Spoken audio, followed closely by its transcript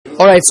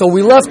All right, so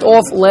we left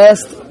off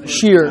last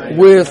shir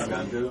with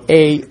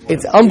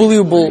it's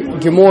unbelievable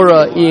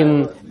Gemara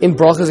in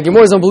Brachas. The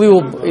Gemara is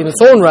unbelievable in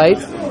its own right,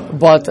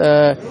 but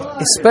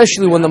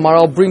especially when the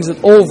Maharal brings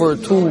it over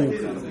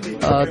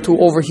to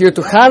over here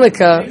to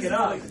Hanukkah,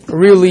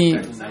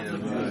 really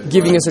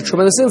giving us a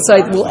tremendous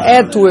insight. We'll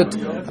add to it.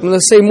 I'm going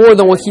to say more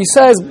than what he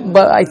says,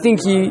 but I hope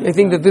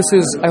that this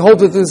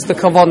is the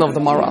kavanah of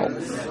the Maharal.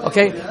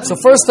 Okay, so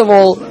first of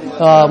all,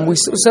 we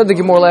said the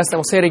Gemara last time.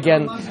 We'll say it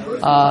again.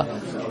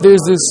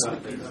 There's this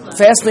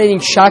fascinating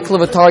shakla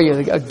v'tarya,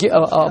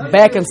 a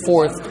back and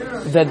forth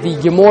that the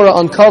Gemara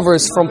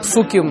uncovers from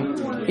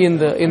Psukim in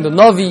the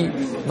Navi,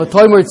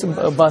 V'toimer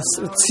Bas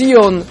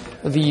Tzion,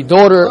 the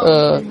daughter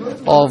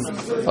of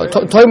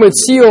Toimer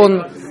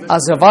Tzion,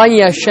 Azavani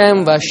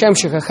Hashem, V'Hashem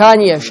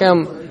Shechachani,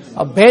 Hashem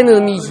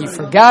abandoned me, He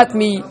forgot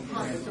me,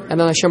 and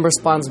then Hashem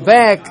responds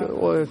back,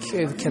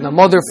 can a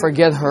mother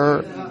forget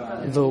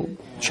the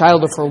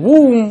child of her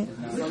womb,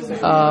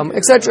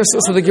 etc.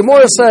 So the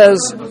Gemara says,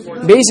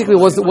 basically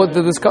what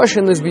the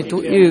discussion is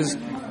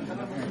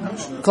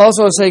Klaus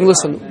was saying,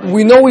 listen,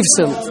 we know we've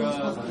sinned,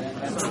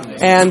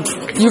 and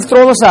you've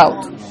thrown us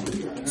out,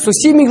 so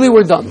seemingly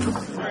we're done.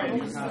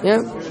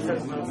 Yeah.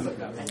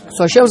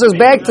 So Hashem says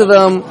back to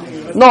them,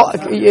 no,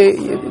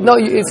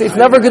 it's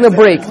never going to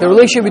break. The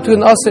relationship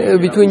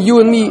between you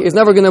and me is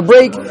never going to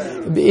break.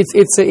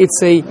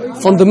 It's a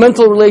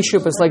fundamental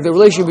relationship. It's like the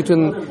relationship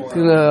between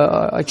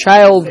a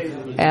child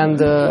and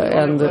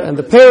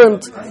the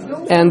parent,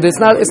 and it's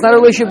not a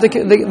relationship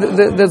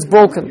that's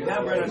broken.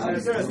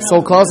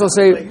 So Klaus will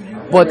say,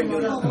 but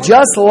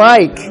just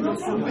like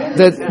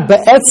that,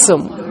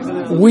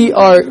 Be'etzem, we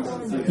are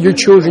your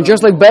children.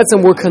 Just like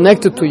Be'etzem, we're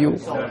connected to you.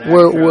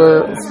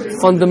 We're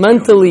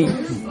fundamentally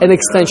an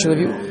extension of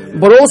you,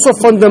 but also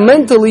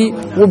fundamentally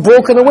we're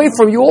broken away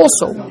from you.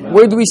 Also,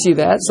 where do we see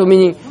that? So,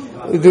 meaning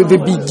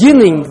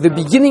the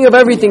beginning of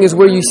everything is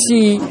where you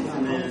see.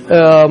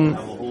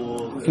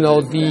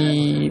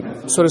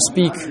 The, so to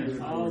speak,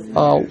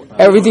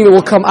 everything that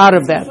will come out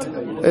of that.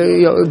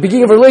 The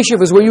beginning of a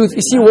relationship is where you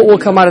see what will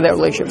come out of that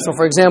relationship. So,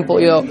 for example,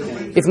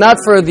 if not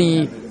for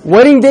the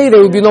wedding day, there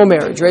would be no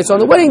marriage, right? So on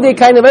the wedding day,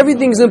 kind of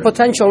everything's in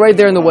potential right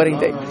there in the wedding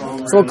day.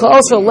 So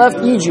Klaus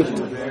left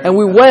Egypt, and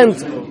we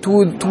went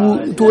to a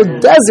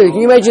desert.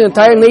 Can you imagine an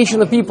entire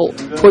nation of people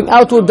going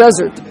out to a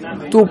desert,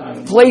 to a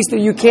place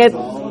that you can't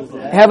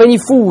have any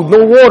food,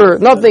 no water,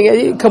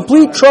 nothing,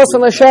 complete trust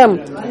in Hashem.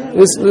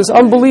 This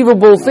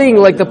unbelievable thing,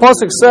 like the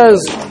pasuk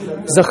says,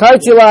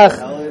 Zacharti lach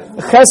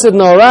chesed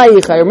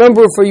na'arayich, I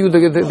remember for you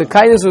the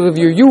kindness of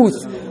your youth.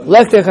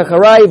 Lechtech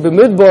acharai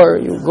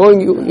b'midbar,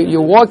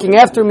 you're walking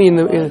after me in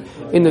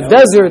the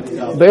desert.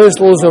 Be'eretz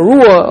lo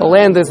zarua, a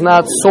land that's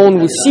not sown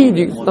with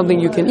seed, something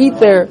you can eat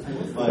there,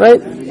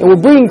 right? And we're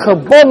bringing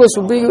karbonos,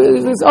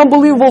 this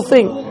unbelievable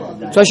thing.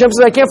 So Hashem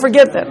says, I can't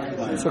forget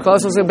that. So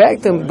Klaus will say back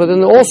to him, but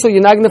then also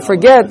you're not going to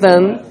forget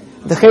then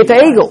the Chet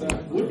HaEgel,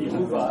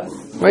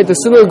 right? The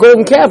sin of the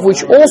golden calf,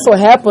 which also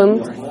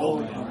happened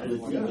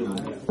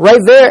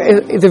right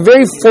there at the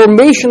very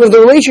formation of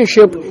the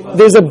relationship.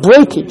 There's a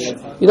breakage,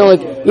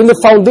 like in the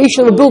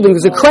foundation of the building,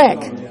 there's a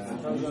crack,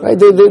 right?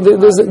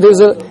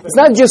 There's a. It's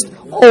not just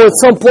at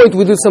some point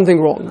we did something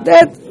wrong.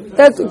 That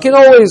can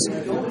always.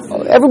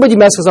 Everybody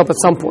messes up at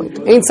some point.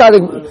 Ein tzadik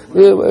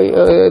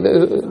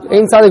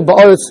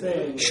ba'aretz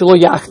shelo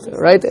yachter,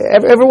 right?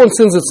 Everyone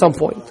sins at some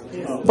point.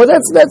 But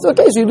that's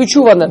okay, so you do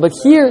tshuva on that. But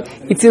here,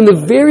 it's in the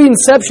very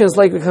inception. It's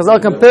like Chazal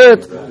compare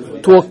it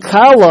to a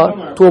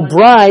kala, to a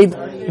bride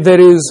that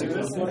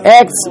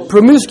acts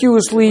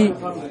promiscuously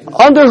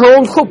under her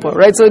own chuppah,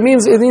 right? So it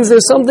means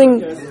there's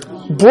something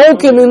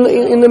broken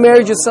in the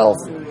marriage itself.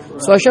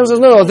 So Hashem says,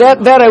 no,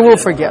 that I will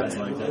forget.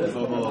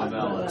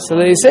 So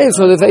they say,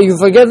 so that you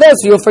forget that,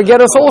 so you'll forget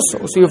us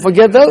also. So you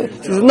forget that?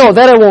 He says, no,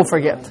 that I won't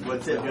forget.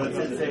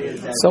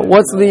 So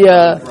what's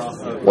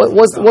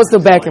the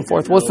back and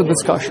forth? What's the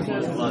discussion?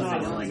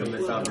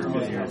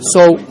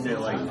 So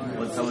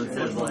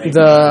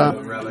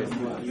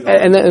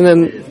and then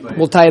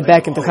we'll tie it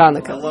back into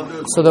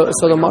Hanukkah. So the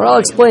Maharal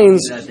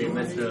explains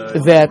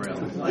that.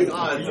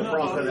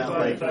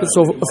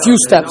 So a few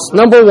steps.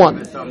 Number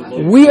one,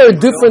 we are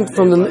different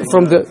from the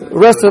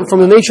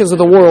nations of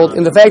the world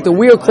in the fact that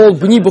we are called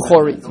B'ni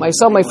B'chori, my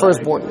son, my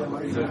firstborn.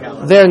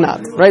 They're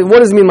not, right? What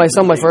does it mean, my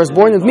son, my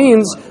firstborn? It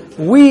means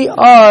we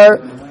are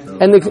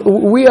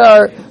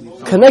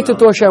connected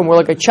to Hashem. We're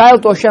like a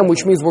child to Hashem,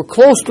 which means we're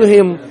close to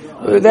Him.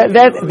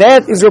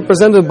 That is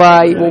represented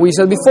by what we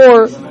said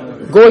before,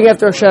 going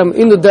after Hashem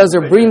in the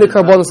desert, bringing the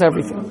karbonos,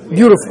 everything.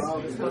 Beautiful.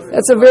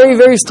 That's a very,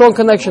 very strong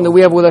connection that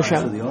we have with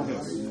Hashem.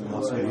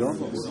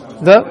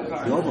 The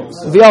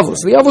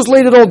Avos. The Avos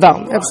laid it all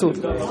down.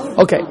 Absolutely.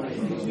 Okay.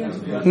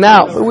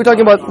 Now, we're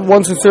talking about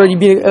once it's already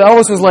being...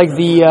 Avos is like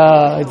the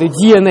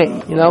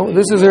DNA,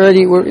 This is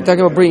already... We're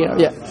talking about bringing it up.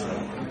 Yeah.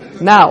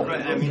 Now,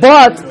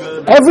 but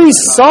every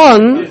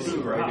son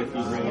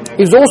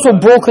is also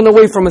broken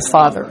away from his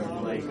father.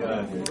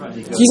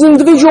 He's an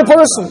individual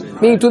person,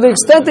 meaning to the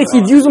extent that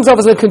he views himself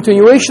as a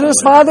continuation of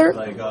his father,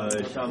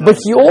 but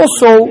he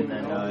also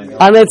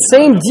on that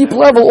same deep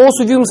level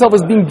also views himself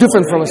as being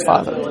different from his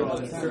father.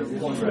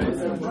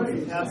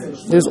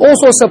 There's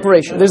also a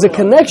separation. There's a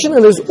connection,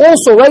 and there's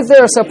also right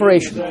there a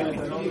separation.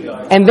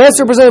 And that's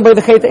represented by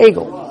the Chet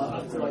Egel.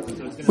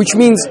 Which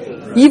means,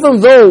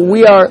 even though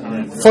we are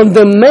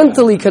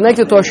fundamentally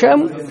connected to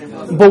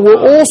Hashem, but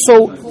we're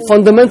also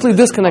fundamentally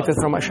disconnected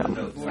from Hashem.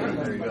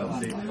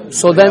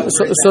 So that's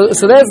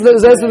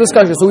the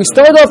discussion. So we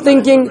start off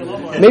thinking,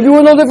 maybe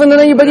we're no different than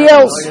anybody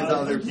else.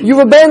 You've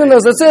abandoned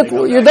us, that's it,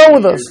 you're done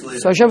with us.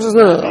 So Hashem says,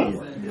 no.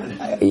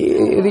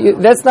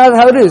 That's not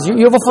how it is.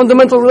 You have a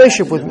fundamental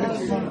relationship with me.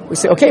 We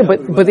say, okay,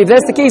 but if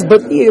that's the case,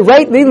 but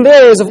right in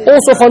there is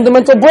also a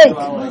fundamental break.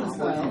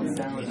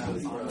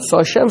 So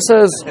Hashem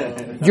says,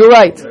 you're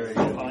right.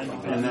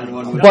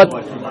 But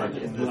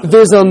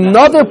there's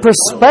another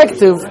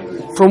perspective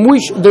from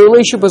which the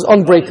relationship is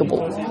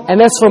unbreakable.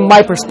 And that's from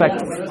my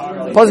perspective.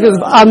 But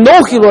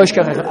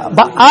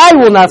I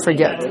will not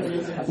forget.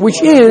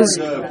 Which is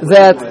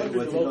that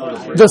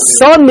the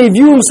son may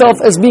view himself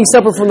as being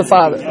separate from the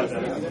father.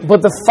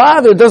 But the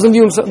father doesn't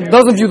view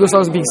the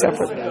son as being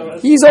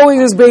separate. He's always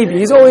his baby.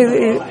 He's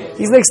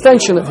an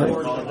extension of him.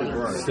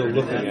 Still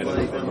looking at it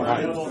from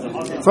behind.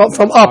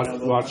 From up.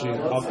 Watching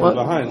up and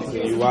behind. So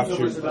you watch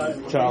your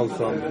child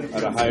from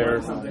at a higher,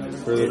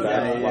 further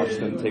back, watch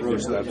them take their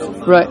steps.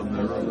 Right.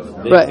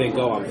 They think,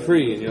 oh, I'm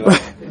free. And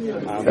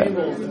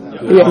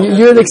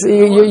you're like,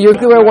 you're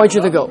where I want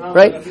you to go.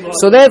 Right?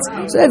 So that's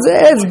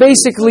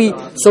basically,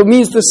 so it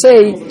means to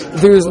say,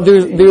 there's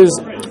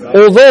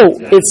although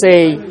it's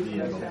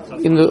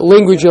in the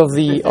language of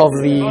the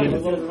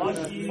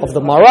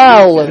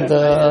Maral and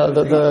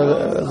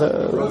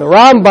the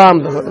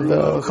Rambam,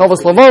 the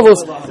Chavos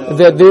Lavavos,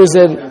 that there's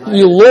an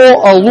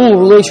Ilo Alul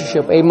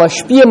relationship, a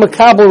Mashpia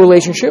Makabel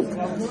relationship,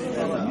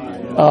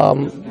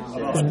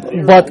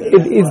 but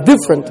it's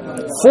different.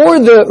 For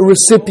the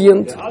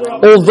recipient,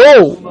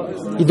 although,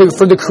 either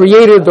for the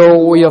created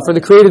or for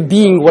the created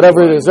being,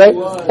 whatever it is, right?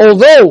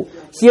 Although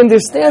he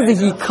understands that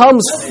he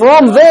comes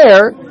from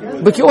there,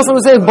 but he also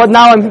understands, but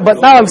now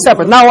I'm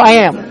separate. Now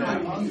I am.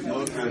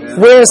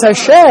 Whereas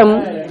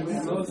Hashem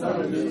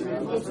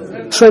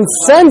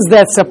transcends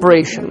that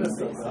separation,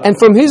 and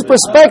from his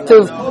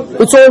perspective,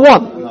 it's all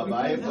one.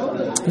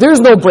 There's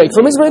no break.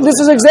 From his perspective,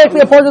 this is exactly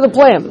a part of the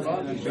plan.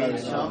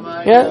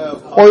 Yeah,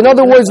 or in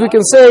other words, we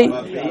can say,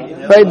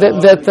 right,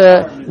 that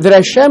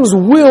Hashem's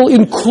will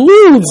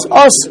includes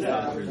us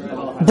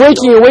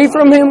breaking away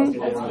from Him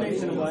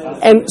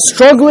and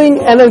struggling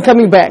and then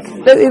coming back.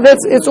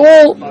 It's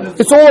all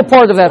a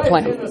part of that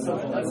plan.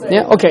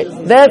 Yeah. Okay.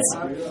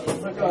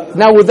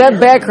 Now with that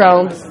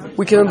background,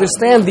 we can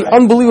understand the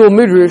unbelievable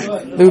midrash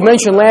that we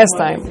mentioned last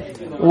time,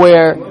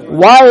 where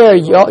why are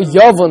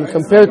Yavan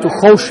compared to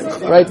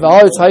Choshech, right?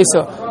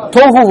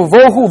 Tohu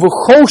v'vohu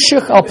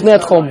v'choshech al pnei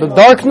tchom. The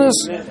darkness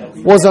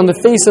was on the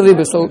face of the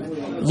abyss. So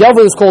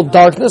Yavan is called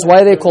darkness.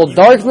 Why are they called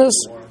darkness?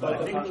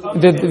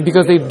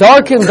 Because they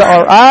darkened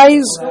our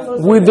eyes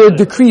with their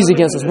decrees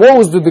against us. What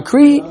was the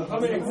decree?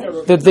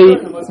 That they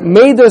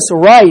made us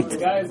right.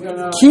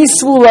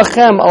 Kisvu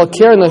lachem al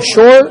keren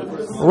hashor.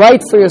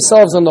 Write for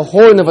yourselves on the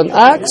horn of an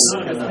ox.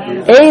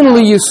 Ein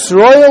li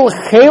Yisrael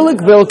chelik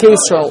ve'elkei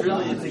Yisrael.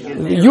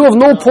 You have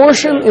no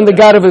portion in the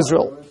God of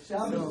Israel.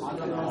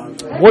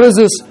 What is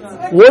this?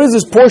 What is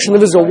this portion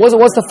of Israel? What's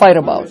the fight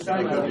about?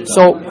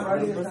 So,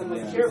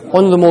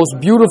 one of the most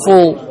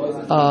beautiful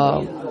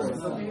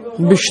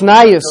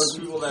Mishnayos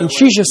in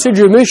Shisha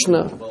Sidra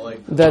Mishnah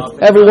that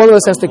every one of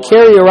us has to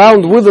carry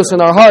around with us in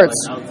our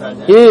hearts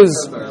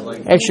is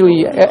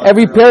actually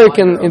every parak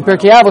in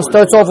Pirkei Avos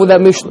starts off with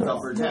that Mishnah,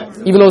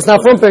 even though it's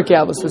not from Pirkei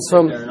Avos. It's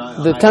from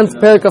the 10th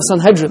parak of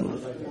Sanhedrin.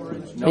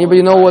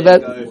 Anybody know what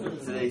that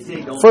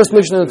first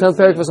Mishnah in the 10th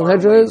parak of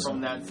Sanhedrin is?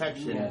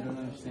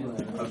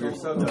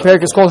 The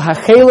parak is called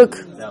Hachelik.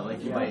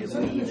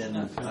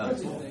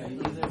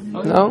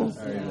 No?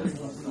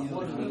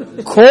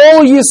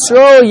 Kol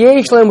Yisrael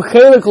yesh lem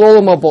chelik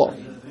l'olam haba.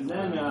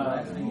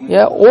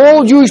 Yeah,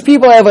 all Jewish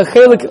people have a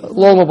chelik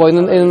l'olam haba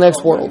in the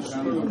next world.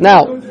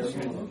 Now,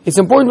 it's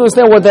important to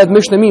understand what that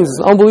Mishnah means. It's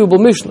an unbelievable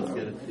Mishnah,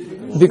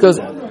 because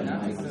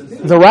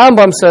the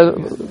Rambam said,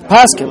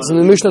 Paskins in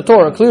the Mishnah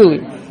Torah clearly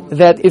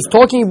that it's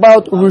talking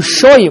about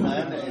Rishoyim.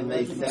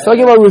 It's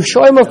talking about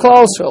Rishoyim of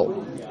Klal Yisrael.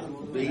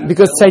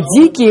 Because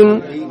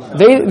tzaddikim,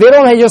 they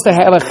don't just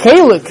have a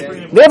chelik,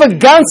 they have a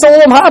ganze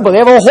olam haba, they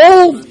have a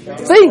whole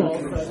thing.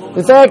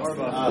 In fact,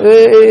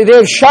 they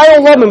have Shai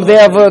Olamim, they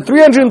have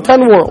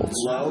 310 worlds,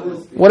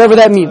 whatever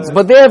that means.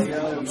 But they have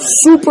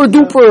super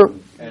duper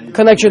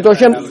connection to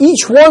Hashem,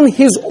 each one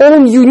his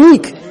own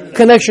unique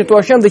connection to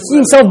Hashem that he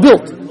himself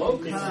built.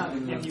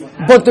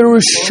 But the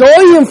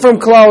Rishoyim from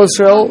Klal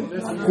Yisrael,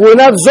 who are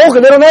not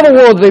Zocha, they don't have a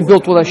world they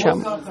built with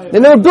Hashem. They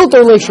never built a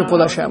relationship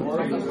with Hashem.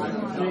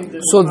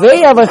 So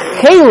they have a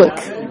chelik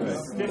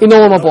in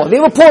Olam Haba. They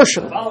have a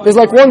portion. There's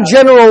like one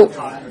general,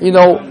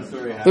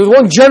 there's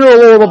one general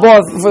Olam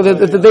Haba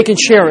that they can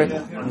share it.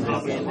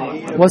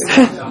 What's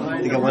that?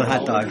 They got one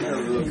hot dog.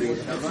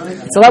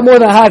 It's a lot more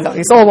than a hot dog.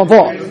 It's Olam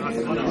Haba.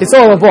 It's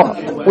Olam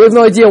Haba. We have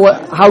no idea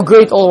how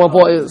great Olam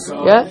Haba is.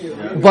 Yeah?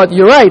 But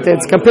you're right.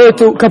 It's compared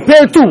to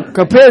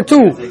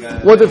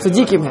what the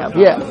tzaddikim have.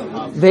 Yeah,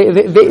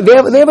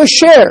 they have a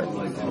share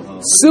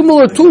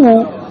similar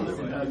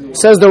to,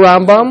 says the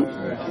Rambam,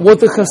 what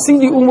the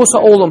Hasidi Umos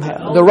HaOlam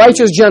have. The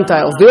righteous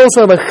Gentiles, they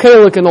also have a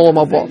chelik in Olam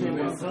Haba.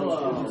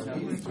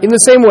 In the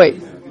same way.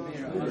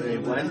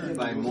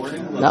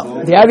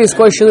 Now, the obvious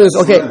question is,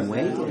 okay,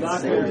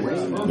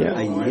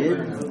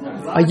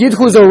 a Yid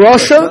who's a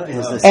Rasha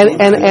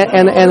and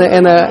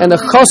a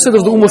Chassid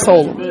of the Umos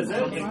HaOlam.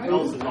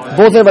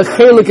 Both have a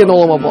chelik in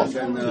Olam Haba.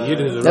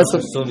 That's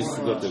what still needs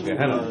to go to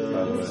Gehenna.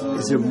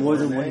 Is there more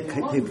than one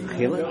type of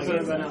chelik?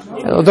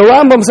 The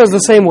Rambam says the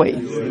same way.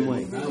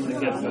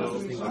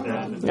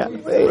 Yeah,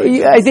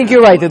 I think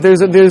you're right that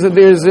there's a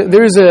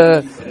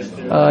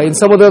in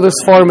some of the other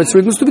Sfarim it's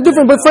written to be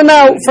different. But for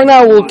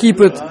now we'll keep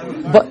it.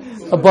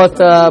 But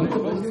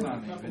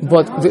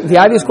the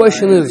obvious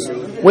question is,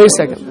 wait a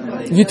second.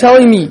 You're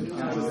telling me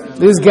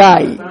this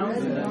guy,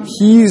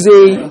 he's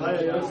a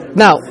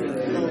now.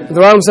 The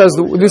Rambam says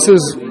this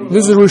is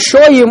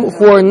Rishoyim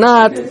who are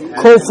not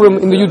Kofrim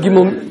in the Yud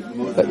Gimel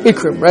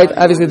Ikrim, right?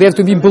 Obviously, they have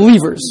to be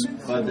believers.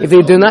 If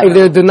they're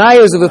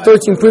deniers of the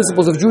 13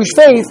 principles of Jewish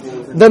faith,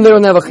 then they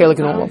don't have a chelik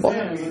in Olam Haba,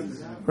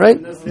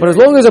 right? But as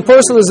long as a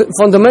person is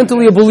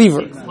fundamentally a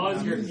believer,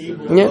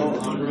 yeah,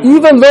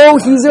 even though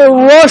he's a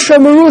Rasha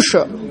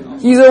Merusha,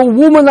 he's a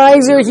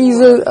womanizer, he's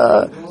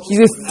a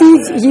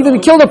thief, he even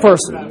killed a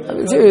person,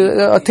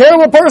 a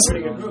terrible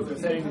person,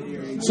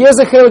 he has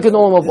a chelik in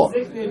Olam Haba.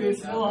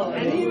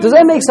 Does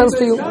that make sense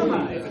to you?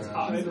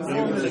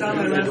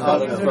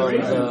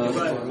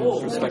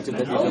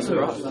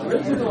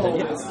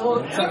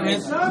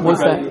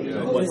 What's that?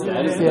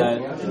 Yeah.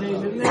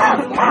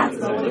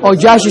 Oh,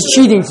 Josh is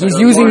cheating.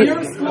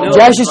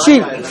 Josh is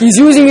cheating. He's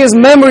using his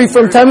memory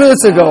from 10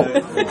 minutes ago.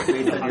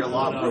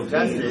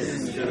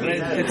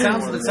 It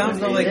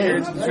sounds like you're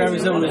describing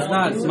someone who's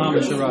not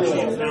Mamash Rashi.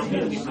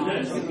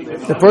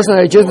 The person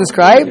I just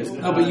described?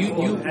 No, but you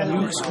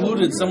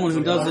excluded someone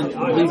who doesn't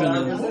believe in the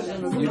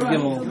Yud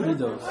Gimel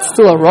Midos.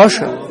 Still a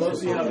Russia.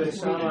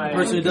 The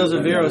person who does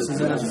Averos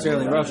isn't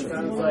necessarily Russia.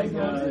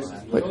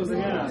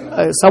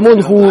 Someone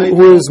who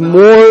is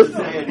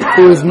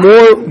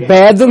more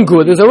bad than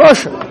good is a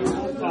Russia.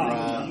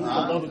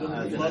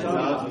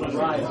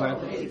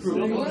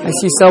 I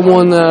see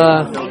someone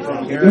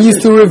needs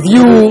to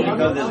review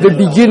the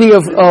beginning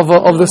of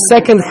the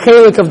second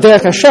chelik of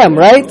Derech Hashem,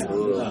 right?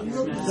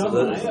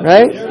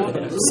 Right?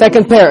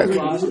 Second parak.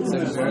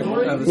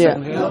 Yeah.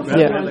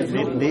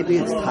 Maybe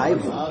it's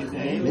Taiva.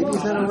 Maybe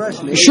it's not a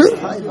rush. Maybe sure. It's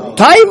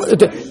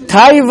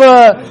Taiva,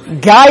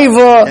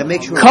 Gaiva,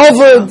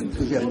 covered.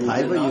 You have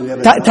Taiva, you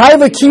have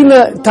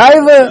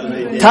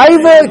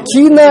Taiva,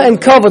 Kina, and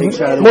covered.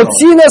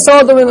 Motzina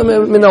Sodom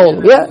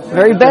Minol. Yeah,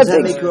 very bad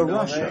things. Make you a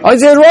Russia? Oh,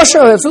 he's a Russia,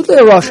 absolutely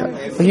a Russia.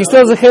 But he still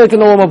has a chelik in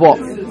Olam Haba.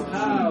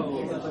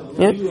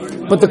 Yeah?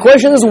 But the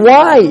question is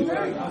why?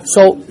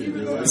 So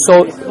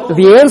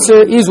the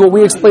answer is what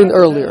we explained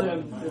earlier.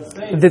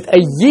 That a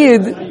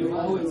Yid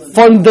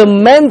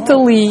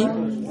fundamentally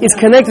is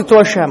connected to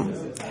Hashem.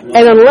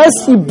 And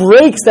unless he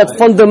breaks that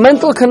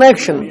fundamental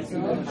connection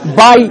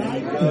by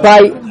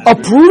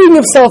uprooting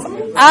himself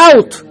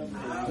out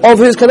of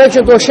his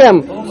connection to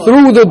Hashem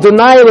through the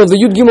denial of the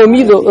Yud Gimel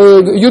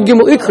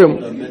Ikrim,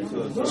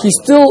 he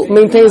still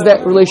maintains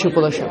that relationship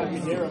with Hashem.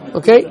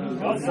 Okay?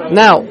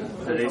 Now,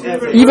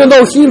 even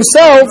though he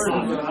himself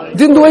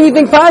didn't do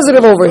anything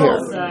positive over here,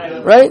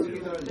 right?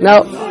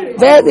 Now,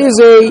 that's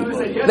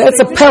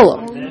a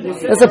Pella.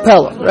 That's a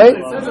Pella, right?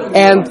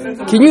 And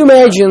can you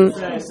imagine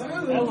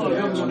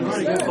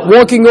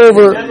walking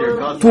over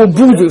to a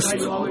Buddhist,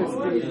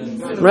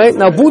 right?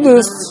 Now,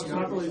 Buddhists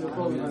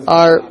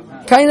are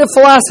kind of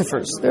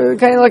philosophers. They're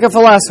kind of like a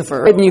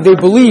philosopher. Right? They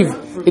believe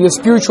in a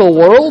spiritual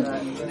world,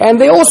 and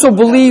they also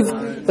believe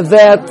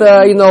that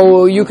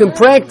you can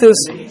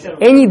practice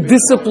any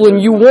discipline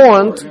you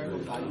want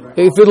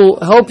if it'll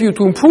help you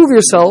to improve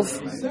yourself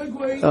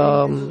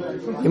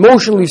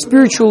emotionally,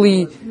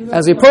 spiritually,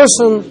 as a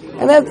person,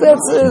 and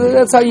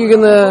that's how you're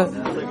gonna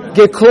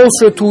get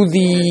closer to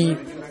the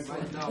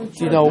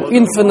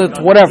infinite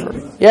whatever.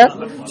 Yeah.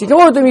 So you come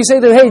over to them and you say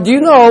to them, hey, do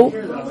you know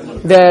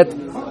that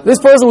this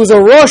person who's a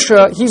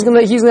Rasha, he's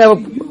gonna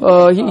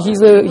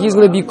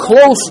be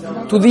close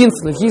to the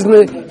infinite. He's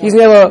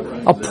gonna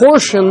have a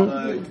portion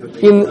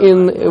in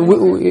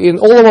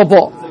Olam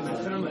Haba.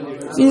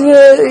 He's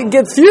gonna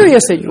get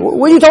furious at you.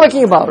 What are you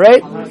talking about,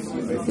 right?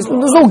 There's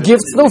no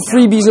gifts, no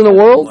freebies in the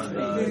world,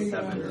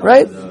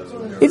 right?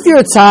 If you're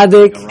a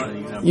tzaddik,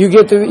 you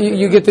get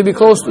to be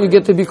close. You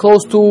get to be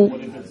close to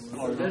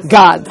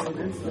God,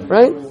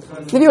 right?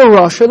 If you're a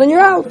Rasha, then you're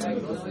out,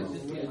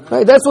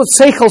 right? That's what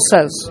Seichel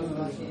says.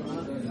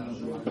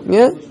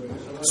 Yeah.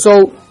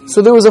 So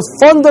there was a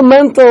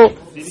fundamental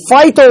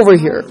fight over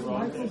here,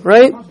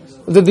 right?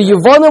 That the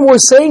Yevanim were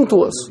saying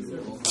to us,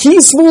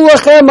 "Kisvu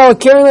lachem al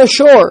keren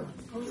hashor."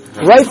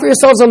 Write for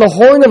yourselves on the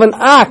horn of an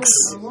ox.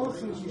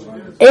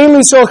 Ein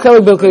l'Yisrael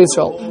chelik b'Elkei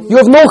Yisrael. You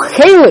have no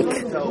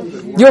chelik.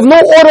 You have no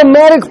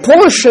automatic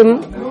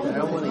portion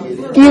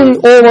in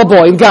Olam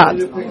Haba, in God.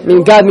 I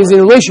mean, God means in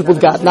a relationship with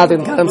God, not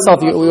in God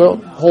himself. You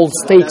don't hold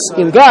stakes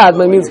in God,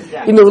 but it means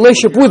in a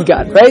relationship with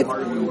God, right?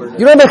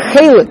 You don't have a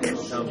chelik,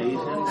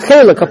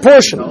 a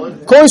portion.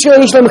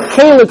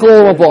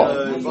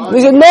 They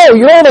said, no,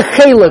 you don't have a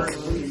chelik.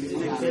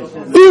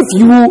 If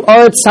you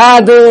are a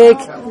tzaddik,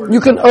 you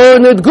can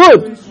earn it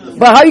good.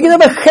 But how you can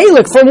have a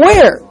chelik? From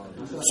where?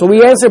 So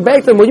we answer back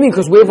to them, what do you mean?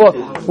 Because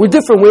we're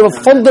different. We have a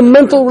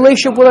fundamental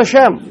relationship with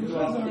Hashem.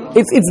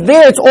 It's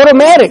there, it's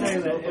automatic.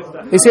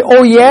 They say,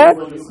 oh yeah?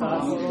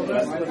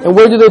 And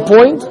where do they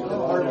point?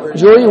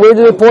 Joey, where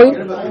do they point?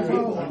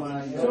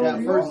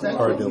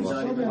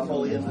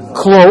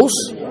 Close.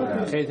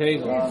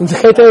 Into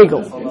Chet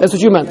Egel. That's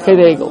what you meant, Chet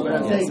Egel.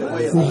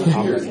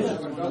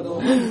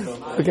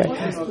 Okay.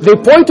 They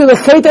point to the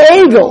Chet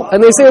Egel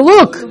and they say,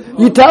 look,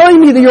 you're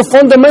telling me that you're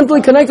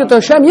fundamentally connected to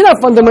Hashem. You're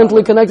not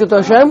fundamentally connected to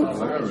Hashem.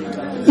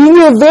 In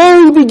your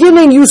very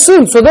beginning you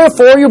sinned, so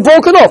therefore you're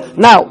broken off.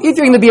 Now, if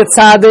you're going to be a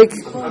tzaddik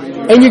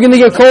and you're going to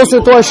get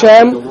closer to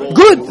Hashem,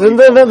 good, then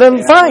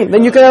fine.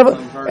 Then you can have,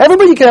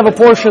 everybody can have a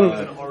portion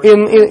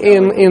in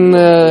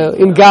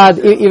God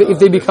if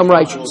they become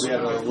righteous.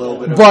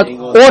 But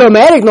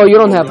automatic, no, you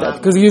don't have that,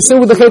 because you sin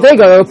with the Chet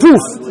Egel, a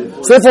proof.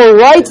 So therefore,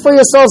 write for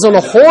yourselves on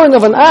the horn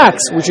of an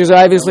ox, which is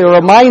obviously a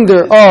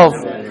reminder of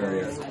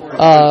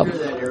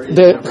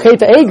the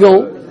Chet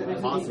Egel,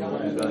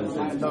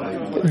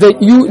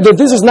 that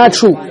this is not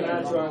true,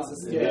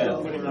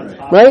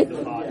 right?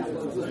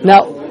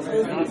 Now,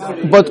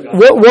 but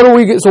what do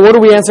we? So what do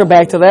we answer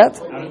back to that?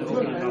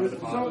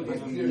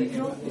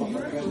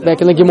 Back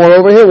in the Gemara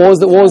over here, what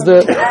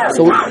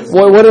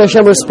did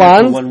Hashem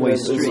respond? One-way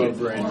street.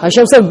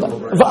 Hashem said,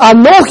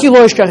 "Anochi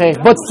lo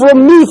eshkachech." But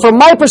from me, from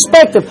my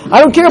perspective,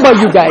 I don't care about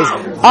you guys.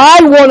 I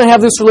want to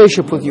have this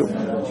relationship with you.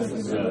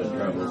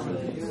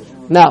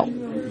 Now,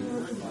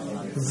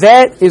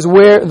 that is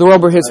where the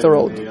rubber hits the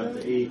road.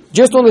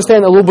 Just to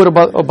understand a little bit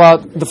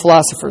about the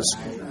philosophers.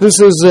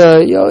 This is,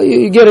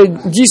 you get a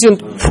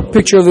decent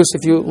picture of this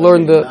if you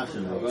learn the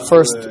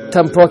first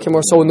 10 prokim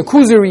or so in the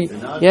Kuzari,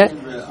 yeah?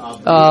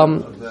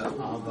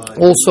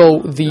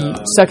 Also, the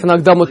second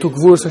Akdama to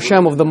Gvuras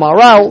Hashem of the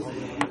Maharal.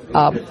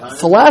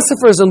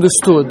 Philosophers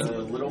understood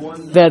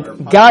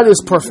that God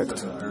is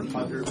perfect.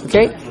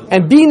 Okay?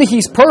 And being that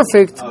He's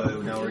perfect,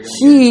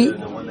 He,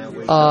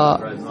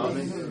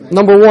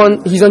 number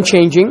one, He's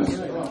unchanging.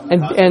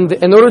 And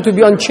in order to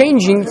be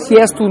unchanging, He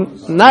has to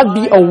not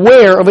be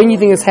aware of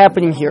anything that's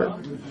happening here.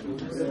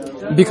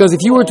 Because if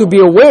He were to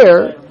be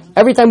aware,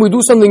 every time we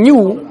do something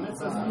new,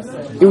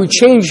 it would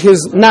change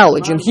His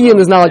knowledge. And He and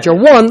His knowledge are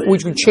one,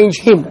 which would change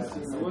Him,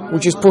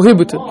 which is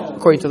prohibited,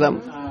 according to them.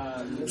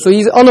 So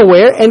He's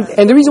unaware, and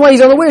the reason why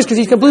He's unaware is because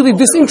He's completely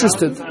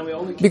disinterested.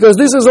 Because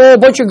this is all a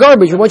bunch of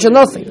garbage, a bunch of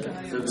nothing.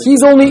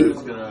 He's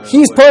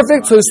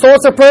perfect, so His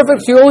thoughts are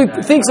perfect, He only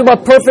thinks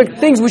about perfect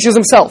things, which is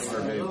Himself.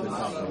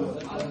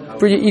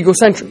 Pretty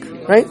egocentric,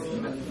 right?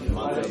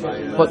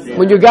 But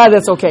when you're God,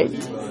 that's okay.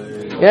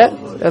 Yeah?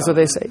 That's what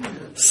they say.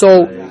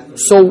 So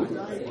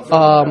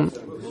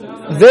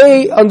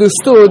they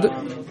understood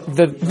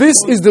that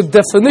this is the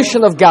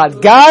definition of God.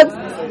 God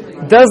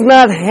does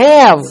not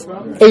have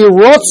a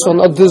ratzon,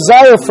 a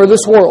desire for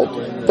this world.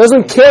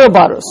 Doesn't care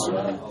about us.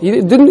 He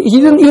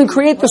didn't even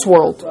create this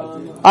world. So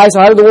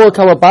how did the world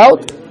come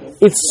about?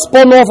 It's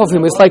spun off of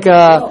Him. It's like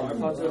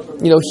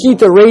heat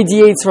that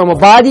radiates from a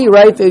body,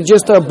 right? It's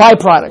just a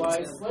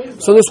byproduct.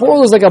 So this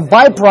world is like a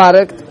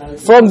byproduct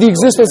from the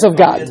existence of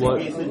God.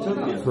 What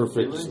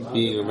perfect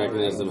being or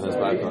mechanism has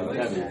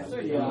byproducts?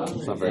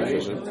 It's not very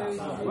efficient.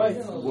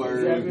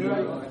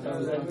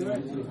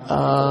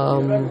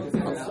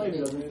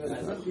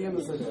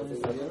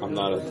 I'm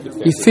not a good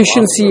fan.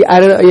 Efficiency, I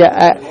don't know.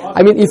 Yeah,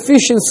 I mean,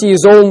 efficiency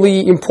is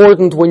only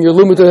important when you're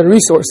limited in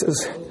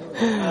resources.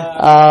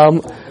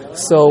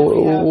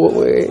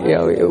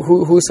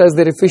 Who says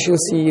that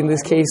efficiency in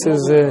this case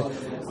is?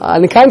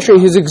 On the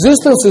contrary, His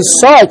existence is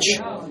such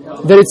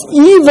that it's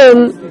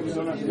even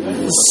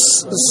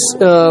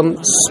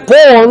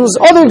spawns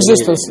other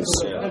existences.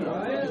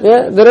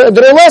 Yeah, that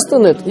are less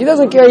than it. He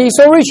doesn't care. He's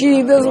so rich,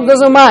 He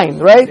doesn't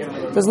mind, right?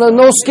 There's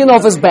no skin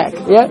off His back.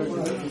 Yeah,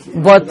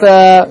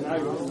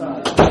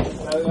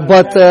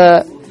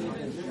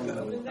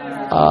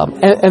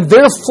 and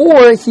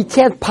therefore He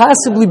can't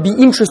possibly be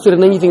interested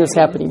in anything that's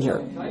happening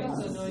here.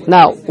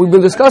 Now, we've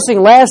been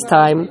discussing last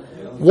time,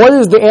 what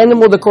is the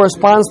animal that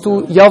corresponds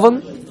to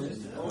Yavan?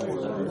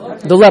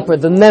 The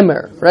leopard, the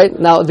nemer, right?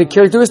 Now, the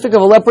characteristic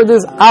of a leopard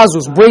is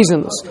azus,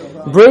 brazenness.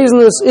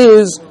 Brazenness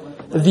is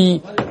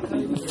the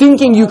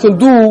thinking you can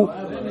do,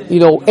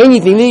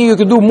 anything, thinking you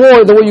can do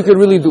more than what you can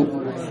really do.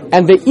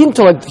 And the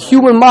intellect, the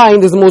human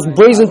mind, is the most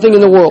brazen thing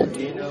in the world.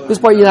 This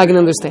part you're not going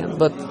to understand,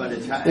 but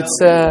it's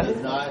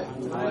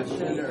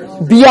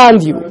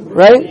beyond you,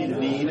 right?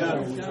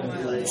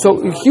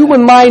 So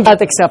human mind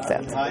not accept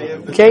that.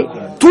 Okay?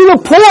 To the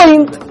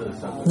point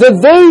that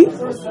they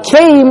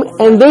came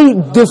and they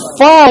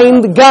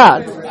defined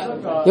God. You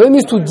know what it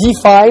means to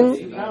define?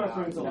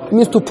 It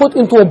means to put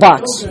into a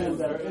box.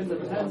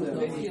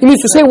 It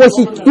means to say what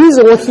He is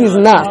and what He is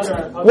not.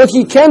 What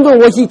He can do and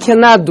what He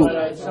cannot do.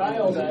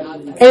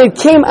 And it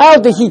came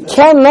out that he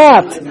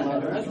cannot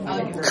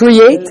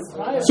create,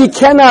 he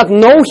cannot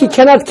know, he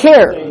cannot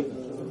care.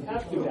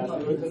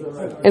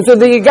 And so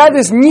they got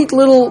this neat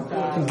little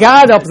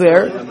God up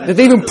there that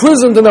they've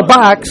imprisoned in a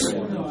box,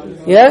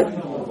 yeah?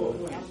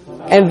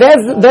 And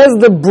that's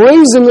the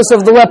brazenness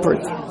of the leopard.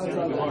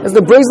 That's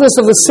the brazenness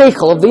of the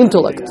seichel, of the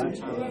intellect.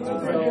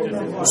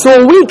 So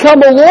when we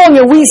come along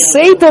and we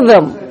say to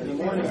them,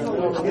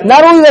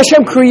 not only does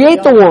Hashem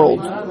create the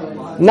world,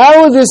 not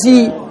only does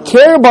He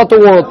care about the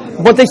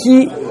world, but that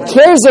He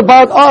cares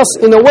about us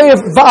in a way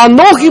of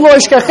Va'anochi lo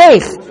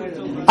eshkachech.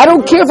 I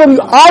don't care from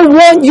you, I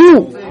want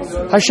you,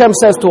 Hashem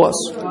says to us.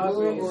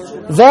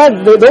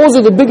 Those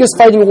are the biggest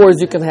fighting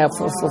words you can have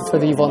for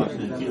the Yevonah.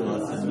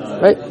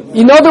 Right?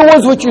 In other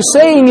words, what you're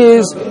saying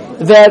is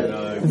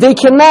that they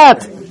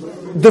cannot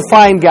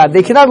define God,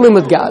 they cannot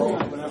limit God.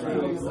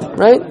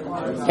 Right?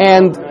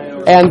 And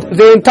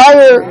the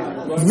entire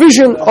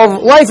vision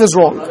of life is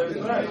wrong.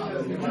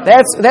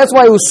 That's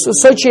why it was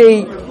such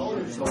a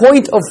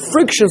point of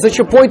friction, such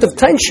a point of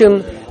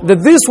tension,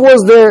 that this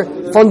was their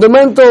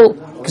fundamental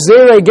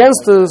gzera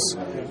against us,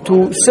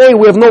 to say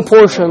we have no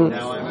portion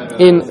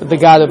in the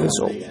God of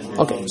Israel.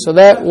 Okay, so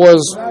that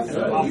was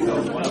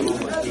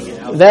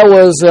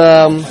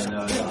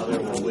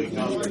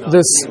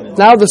this.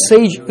 Now the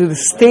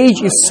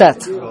stage is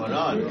set.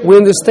 We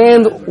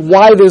understand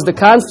why there's the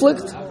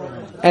conflict,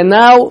 and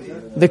now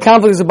the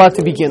conflict is about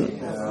to begin.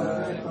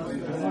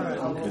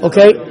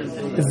 Okay,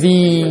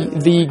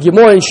 the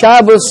Gemara in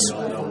Shabbos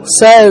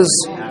says,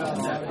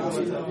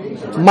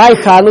 "My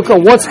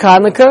Hanukkah." What's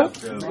Hanukkah?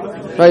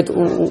 Right?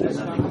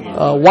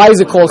 Why is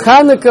it called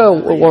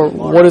Hanukkah? Or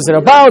what is it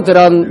about? That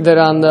on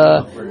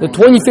the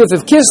 25th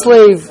of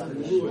Kislev,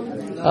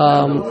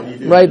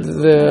 right?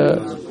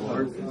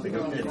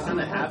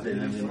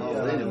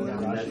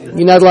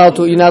 You're not allowed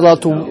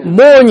to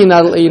mourn.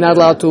 You're not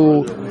allowed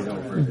to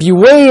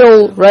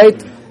bewail,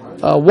 right?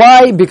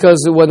 Why?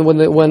 Because when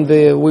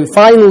we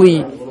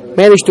finally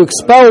managed to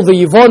expel the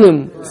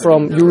Yevonim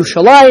from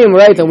Yerushalayim,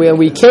 right? And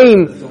we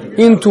came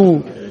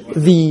into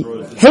the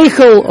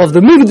Heichel of the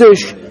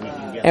Mikdash,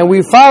 and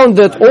we found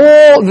that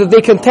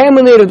they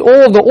contaminated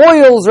all the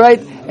oils, right?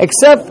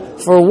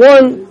 Except for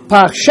one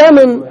Pach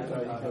Shemen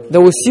that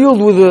was sealed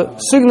with the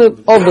signet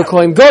of the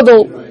Kohen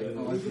Gadol,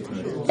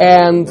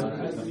 and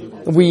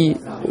we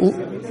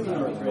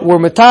were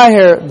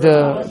Metaher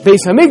the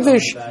Beis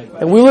HaMikdash,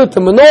 and we lit the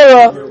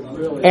menorah,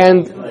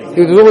 and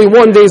it was only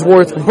 1 day's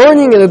worth of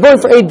burning, and it burned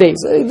for 8 days.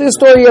 This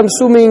story, I'm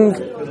assuming,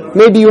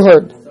 maybe you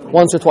heard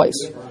once or twice.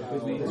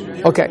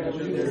 Okay.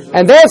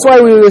 And that's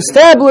why we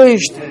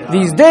established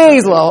these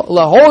days,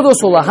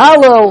 Lahodos or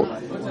Lahalo,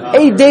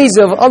 8 days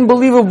of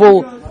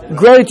unbelievable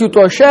gratitude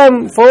to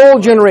Hashem for all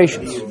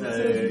generations.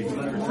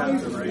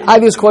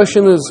 Obvious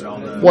question is,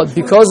 what?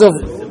 Because of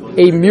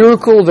a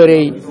miracle that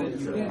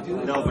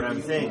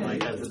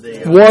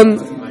one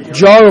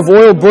jar of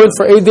oil burned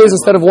for 8 days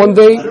instead of 1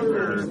 day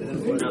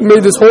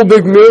made this whole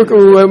big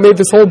miracle, made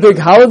this whole big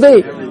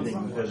holiday?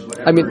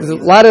 I mean, a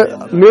lot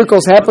of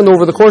miracles happened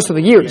over the course of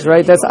the years,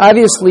 right? That's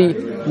obviously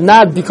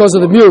not because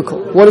of the miracle.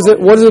 What is it?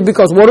 What is it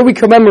because? What are we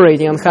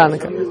commemorating on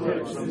Hanukkah?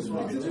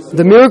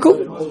 The miracle?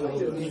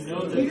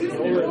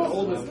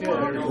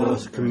 We're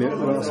also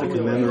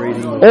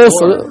commemorating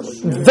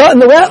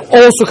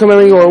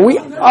the war. We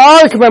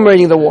are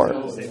commemorating the war.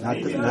 Not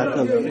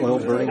the oil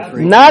burning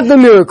free. Not the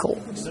miracle.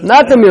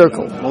 Not the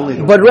miracle.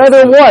 But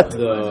rather what?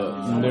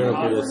 The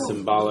miracle is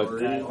symbolic.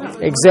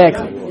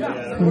 Exactly.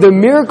 The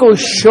miracle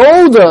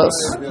showed us,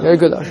 very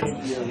good, Hashem,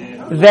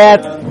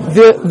 that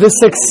the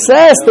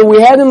success that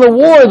we had in the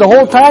war the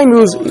whole time,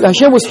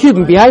 Hashem was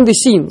hidden behind the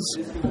scenes,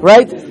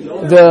 right?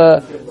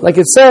 Like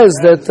it says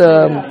that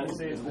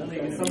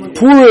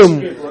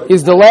Purim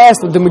is the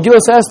last, the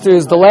Megillah Esther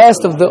is the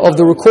last of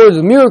the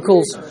recorded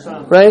miracles,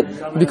 right?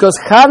 Because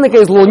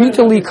Hanukkah is lo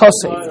nita li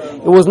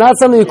kaseh. It was not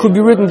something that could be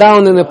written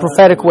down in a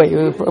prophetic way.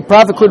 A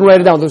prophet couldn't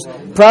write it down. There's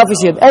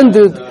prophecy had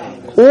ended.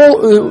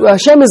 All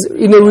Hashem is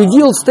in a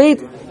revealed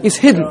state, is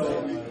hidden,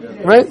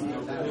 right?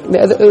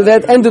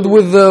 That ended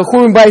with the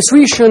Churim Bais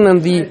Rishon,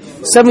 and the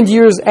 70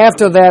 years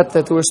after that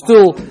there were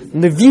still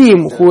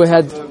Nevi'im who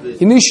had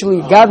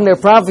initially gotten their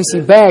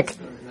prophecy back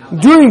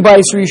during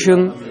Bais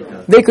Rishon.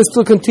 They could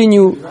still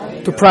continue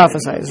to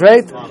prophesize,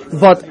 right?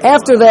 But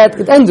after that,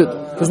 it ended.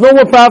 There's no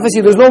more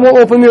prophecy, there's no more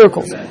open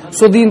miracles.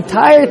 So the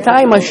entire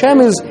time Hashem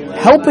is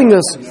helping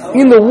us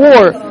in the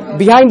war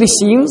behind the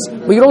scenes,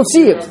 but you don't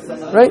see it,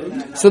 right?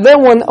 So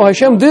then when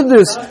Hashem did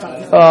this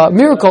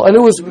miracle, and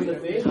it was,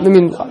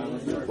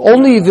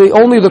 only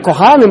the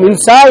Kohanim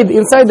inside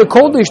the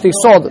Kodesh, they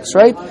saw this,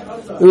 right?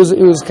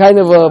 It was kind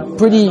of a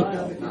pretty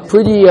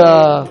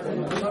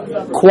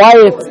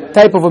quiet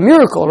type of a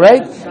miracle,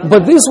 right?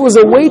 But this was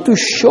a way to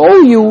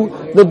show you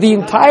that the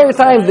entire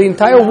time, the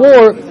entire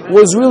war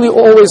was really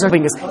always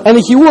helping us. And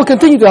He will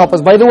continue to help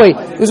us. By the way,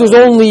 this was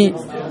only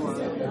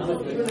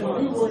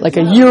like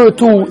a year or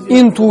two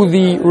into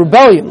the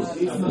rebellion.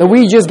 That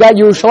we just got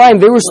Yerushalayim.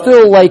 They were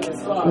still like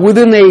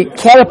within a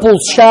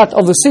catapult shot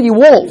of the city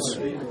walls.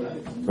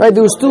 Right?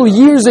 There were still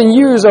years and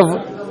years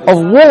of of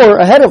war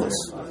ahead of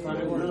us.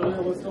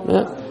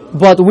 Yeah?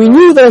 But we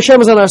knew that Hashem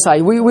was on our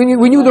side. We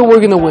knew that we're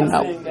going to win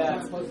now.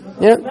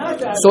 Yeah.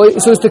 So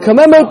it's to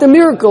commemorate the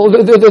miracle.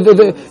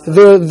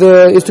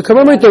 It's to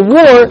commemorate the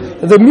war.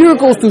 The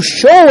miracle is to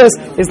show us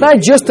it's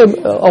not just a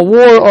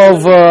war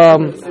of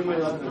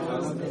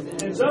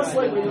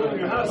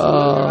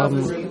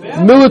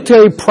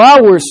military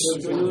prowess,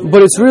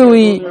 but it's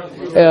really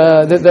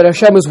that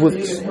Hashem is with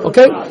us.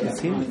 Okay. It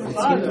seems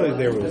like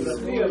there was a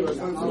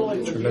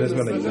tremendous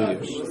amount of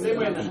Yiddish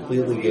that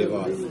completely gave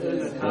up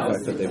the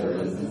fact that they were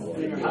in.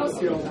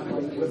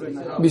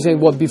 You're saying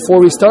what,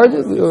 before we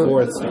started?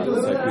 Before it started.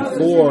 It's like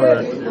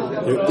before,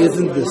 there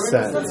isn't this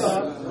sense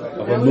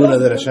of Amunah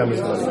that Hashem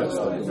is going against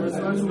them.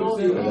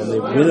 And then they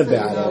win a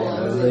battle,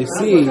 and then they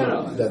see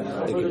that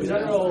it could be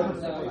that.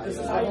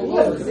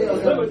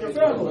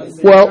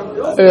 Well,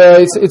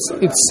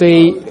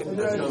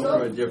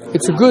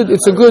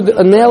 it's a good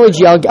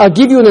analogy. I'll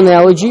give you an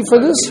analogy for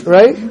this,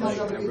 right?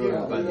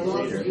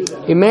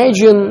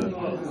 Imagine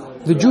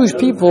the Jewish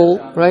people,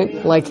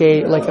 right, like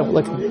a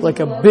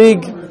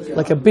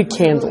big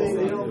candle,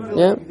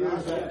 yeah,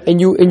 and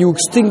you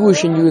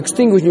extinguish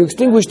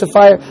the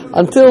fire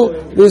until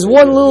there's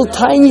one little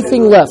tiny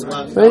thing left,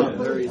 right,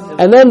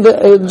 and then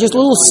just a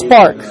little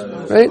spark,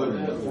 right,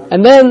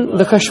 and then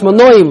the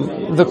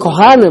Hashmonoim, the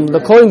Kohanim, the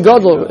Kohen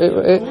Gadol,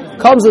 it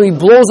comes and he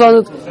blows on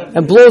it,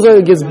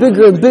 it gets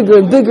bigger and bigger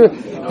and bigger,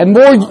 and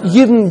more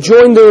Yidden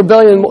join the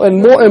rebellion,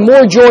 and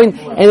more join,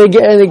 and it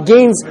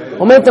gains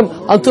momentum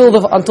until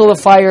the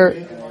fire,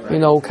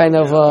 kind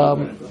of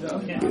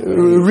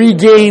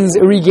regains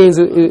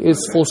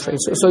its full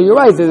strength. So you're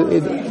right.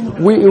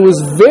 It was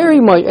very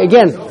much,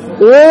 again,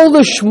 all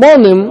the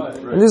Shmonim,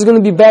 and this is going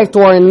to be back to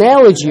our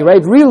analogy,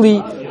 right? Really,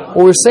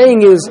 what we're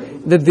saying is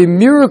that the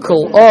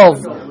miracle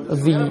of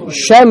the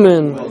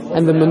Shemen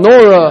and the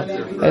menorah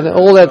and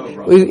all that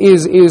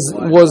was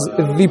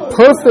the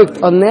perfect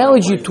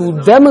analogy to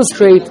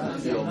demonstrate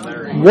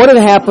what had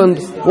happened,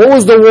 what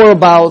was the war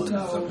about,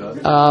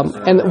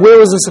 and where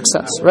was the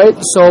success, right?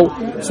 So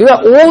yeah,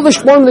 all the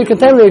Shmonim they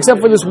contaminated except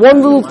for this one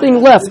little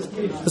thing left,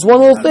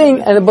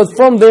 but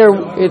from there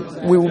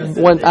we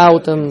went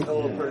out and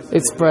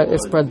it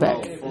spread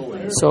back.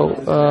 So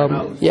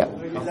yeah.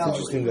 It's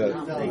interesting that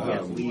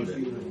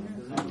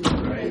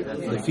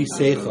if he's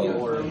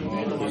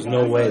Seichel, there's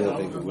no way that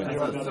they could win.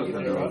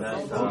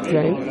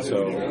 Okay.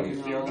 So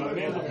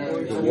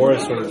the war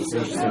is sort of this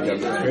interesting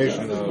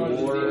demonstration of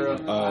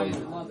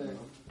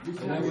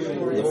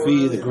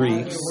the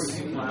Greeks.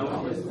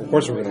 Of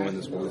course, we're going to win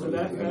this war. We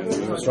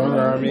have a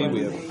stronger army.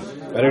 We have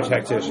better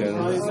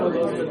tacticians.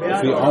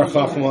 If we are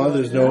Chachma,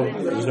 there's no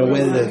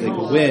way that they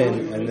could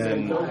win. And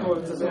then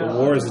the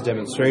war is a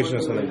demonstration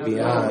of something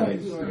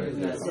beyond.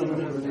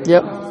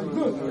 Yep,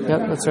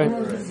 that's right.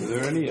 Is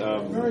there any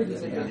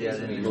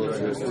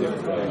militaristic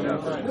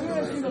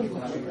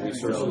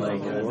resources on the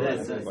war?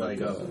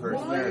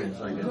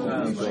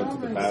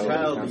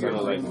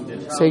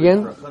 Say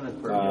again?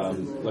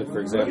 Like for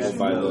example,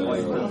 by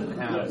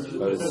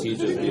the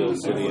siege of the old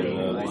city and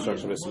the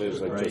destruction of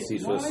cities, like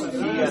Josephus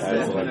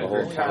has like a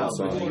whole accounts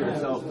on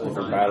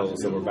different battles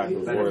that were back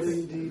and forth.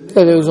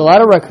 Yeah, there was a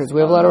lot of records. We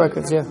have a lot of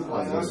records. Yeah,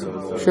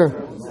 sure.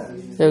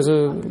 There's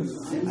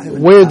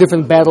where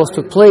different battles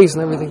took place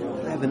and everything. I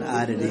have an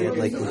oddity. I'd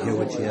like to hear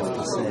what you have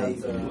to say.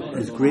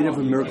 As great of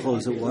a miracle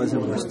as it was,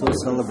 and we're still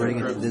celebrating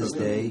it to this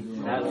day,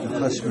 the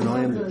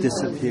Hashmonaim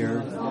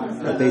disappeared,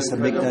 the Beis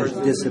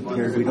HaMikdash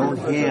disappeared. We don't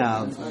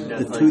have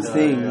the two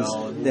things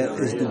that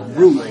is the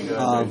root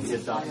of,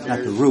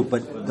 not the root,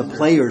 but the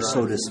players,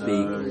 so to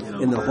speak,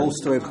 in the whole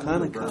story of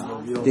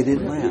Hanukkah. They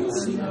didn't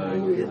last.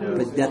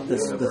 But that the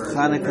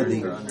Hanukkah,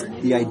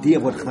 the idea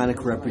of what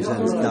Hanukkah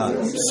represents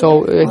does.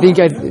 So I think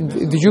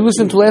did you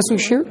listen to last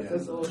week's shir? I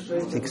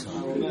think so.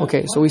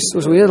 Okay, so we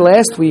did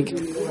last week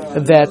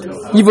that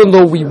even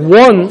though we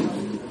won,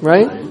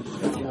 right?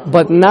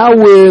 But now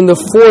we're in the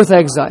fourth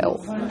exile,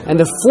 and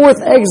the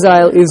fourth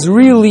exile is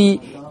really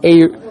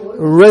a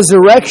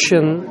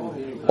resurrection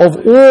of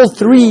all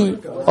three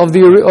of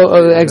the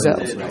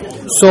exiles.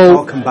 So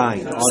all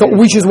combined.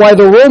 Which is why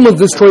the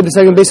Romans destroyed the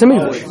second Beis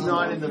HaMikdash.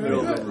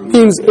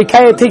 Means it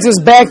kind of takes us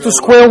back to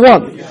square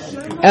one,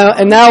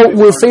 and now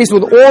we're faced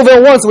with all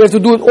that once, so we have to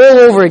do it all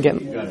over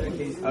again.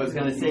 I was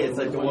going to say it's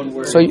like the one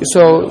word. So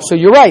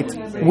you're right.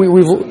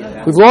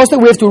 We've lost it.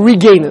 We have to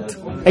regain it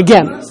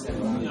again.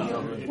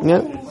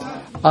 Yeah.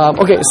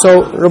 Okay.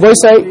 So Rabbi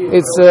say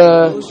it's.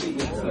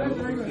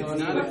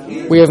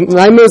 We have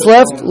 9 minutes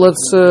left.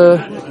 Let's.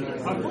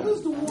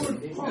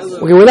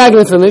 Okay, we're not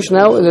going to finish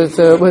now,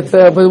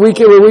 but we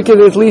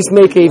can at least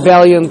make a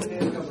valiant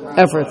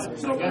effort.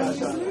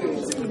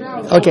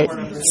 Okay.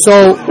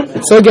 So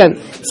again,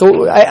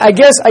 I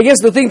guess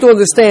the thing to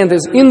understand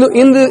is in the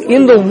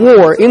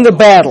war, in the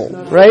battle,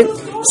 right?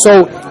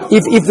 So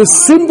if the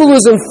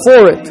symbolism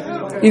for it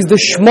is the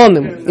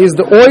shmonim, is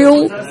the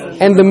oil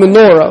and the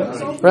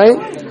menorah, right?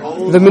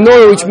 The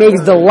menorah which makes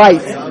the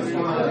light.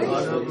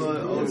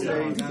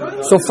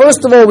 So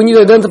first of all, we need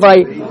to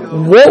identify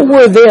what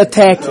were they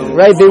attacking,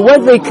 right?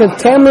 They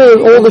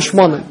contaminated all the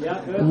shmonim.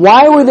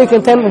 Why were they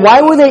contaminated?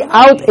 Why were they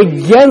out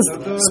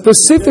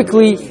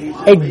specifically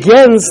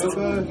against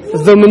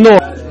the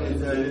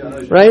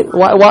menorah? Right?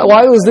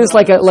 Why was this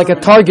like a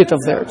target of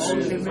theirs?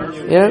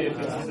 Yeah.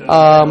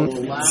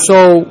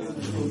 So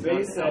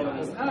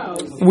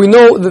we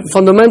know that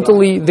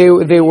fundamentally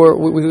they were.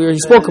 We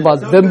spoke about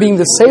them being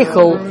the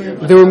seichel.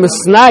 They were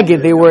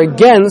misnagid. They were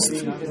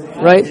against,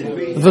 right,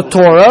 the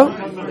Torah.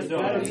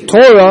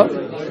 Torah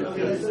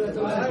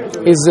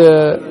is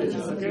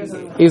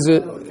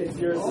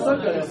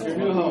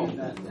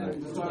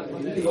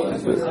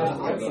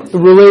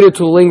related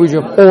to the language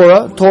of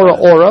Ora,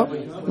 Torah,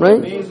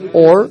 right?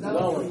 Or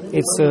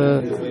it's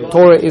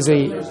Torah is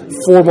a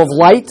form of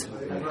light,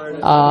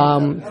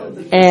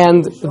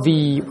 and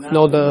the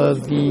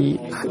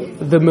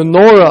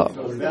menorah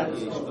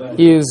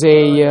is a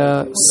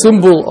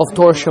symbol of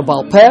Torah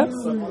Shabbal Peh,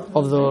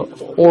 of the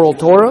oral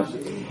Torah,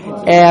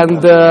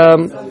 and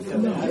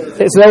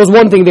so that was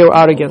one thing they were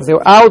out against. They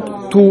were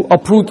out to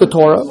uproot the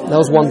Torah. That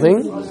was one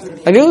thing.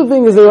 And the other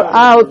thing is they were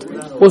out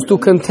was to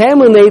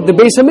contaminate the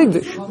Beis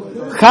Hamikdash.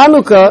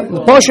 Chanukah,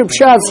 the Pashup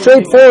Pshat,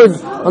 straightforward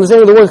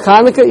understanding of the word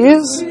Chanukah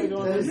is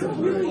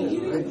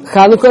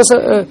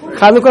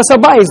Chanukah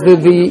Sabayis,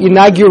 the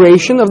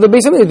inauguration of the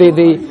Beis Hamikdash.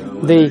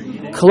 They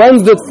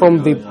cleansed it from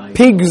the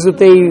pigs that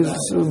they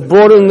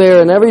brought in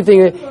there and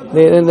everything.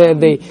 They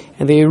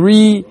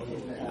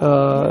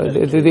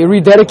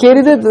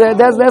rededicated it.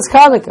 That's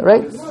Chanukah,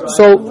 right?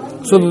 So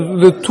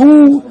the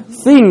two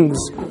things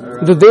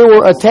that they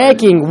were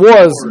attacking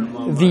was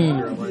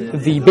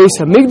the Beis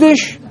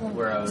Hamikdash.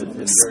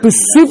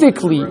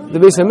 Specifically, the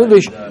Beis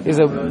Hamikdash is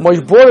a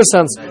much broader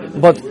sense,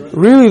 but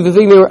really the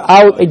thing they were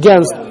out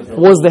against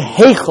was the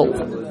Heichel.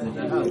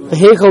 The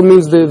Heichel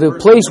means the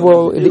place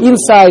where the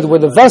inside where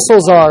the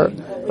vessels are,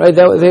 right?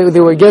 They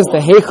were against the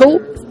Heichel,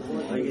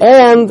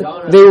 and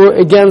they were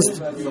against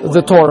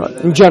the Torah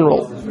in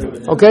general.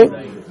 Okay,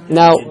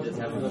 now.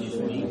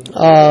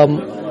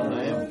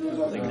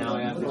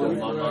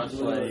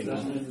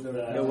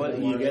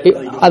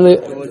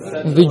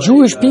 The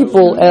Jewish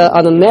people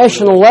on a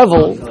national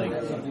level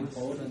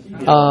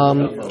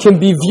can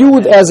be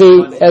viewed as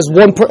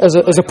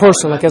a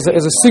person, like as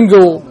a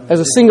single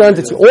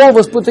entity. All of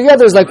us put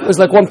together is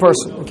like one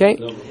person. Okay,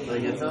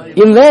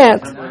 in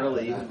that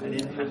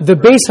the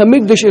Beis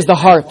Hamikdash is the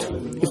heart.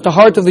 It's the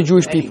heart of the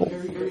Jewish people,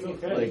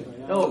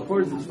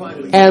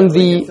 and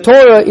the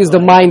Torah is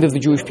the mind of the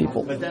Jewish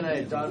people.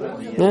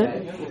 Yeah?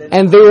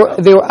 And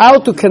they were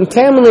out to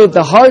contaminate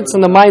the hearts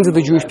and the minds of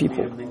the Jewish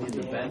people.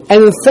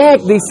 And in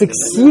fact, they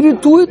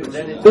succeeded to it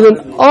to an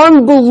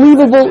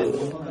unbelievable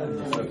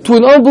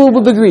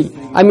degree.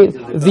 I mean,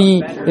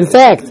 in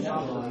fact,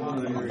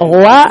 a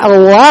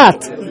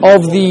lot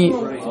of the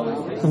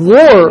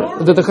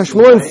war that the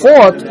Hashmonaim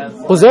fought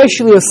was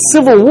actually a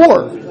civil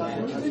war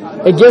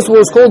against what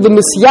was called the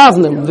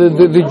Misyavnim,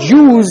 the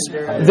Jews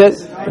that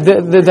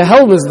the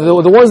Hellenes,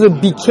 the ones that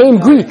became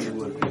Greek.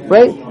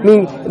 Right? I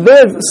mean, they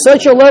had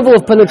such a level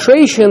of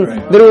penetration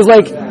that it was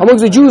like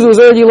amongst the Jews it was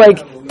already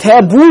like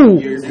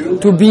taboo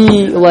to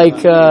be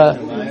like, frum,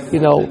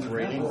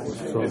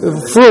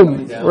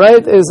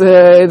 right?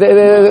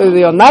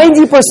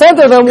 90%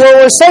 of them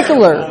were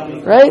secular,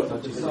 right?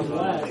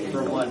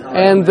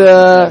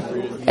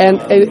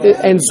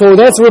 And so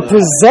that's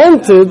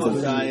represented,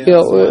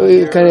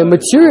 kind of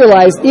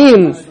materialized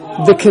in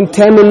the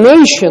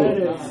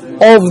contamination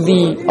of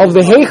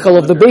the Heichel,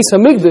 of the Beis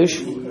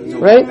Hamikdash,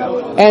 right?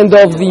 And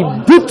of the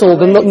bittul,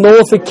 the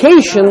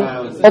nullification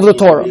of the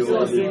Torah.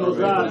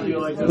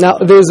 Now,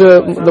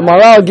 the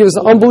Maharal gives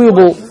an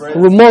unbelievable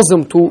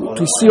remuzim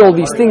to see all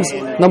these things.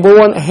 Number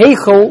one,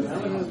 Heichel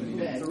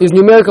is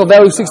numerical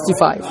value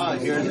 65.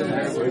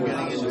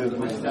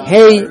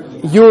 Hey,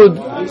 Yud,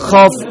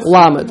 Chaf,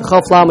 Lamed.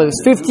 Chaf, Lamed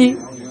is 50.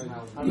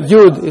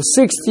 Yud is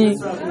 60.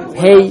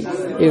 Hey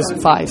is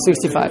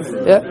 65.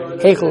 Yeah?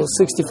 Heichel is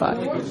 65.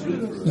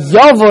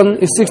 Yavan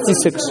is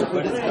 66.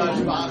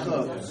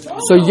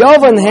 So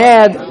Yavan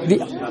had the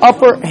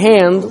upper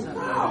hand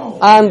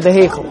on the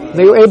Heichel.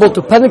 They were able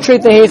to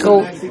penetrate the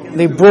Heichel.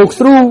 They broke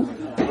through.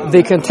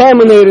 They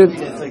contaminated,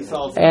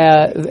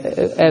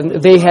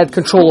 and they had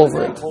control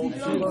over it.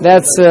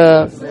 That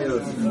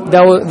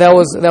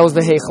was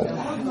the Heichel.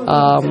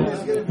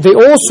 They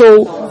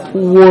also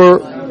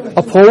were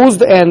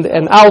opposed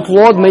and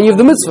outlawed many of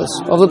the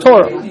mitzvahs of the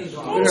Torah.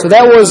 So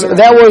that was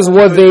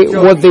what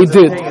they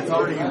did.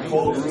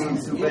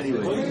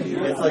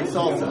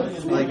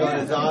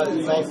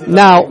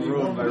 Now,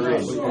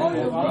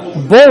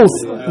 both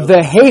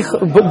the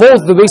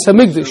Beis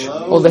Hamikdash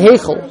or the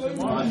Heichel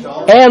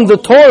and the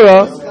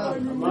Torah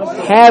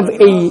have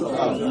a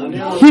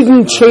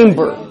hidden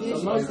chamber,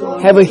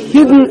 have a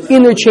hidden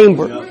inner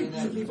chamber.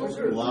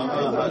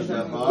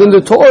 In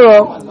the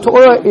Torah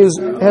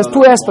has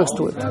two aspects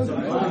to it.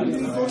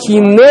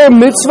 Kiner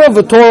mitzvah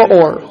v'Torah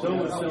or.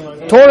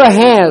 Torah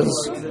has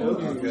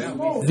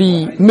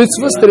the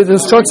mitzvahs that it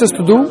instructs us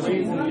to do,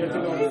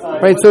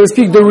 right? So to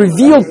speak, the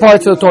revealed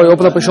parts of the Torah. You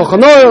open up a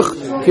Shulchan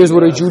Aruch, here's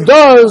what a Jew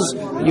does,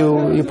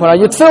 you put on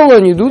your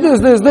tefillin, you do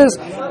this,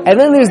 and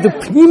then there's the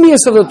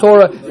pnimius of the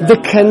Torah, the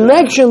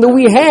connection that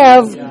we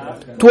have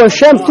to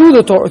Hashem through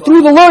the Torah,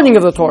 through the learning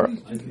of the Torah,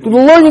 through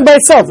the learning by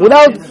itself,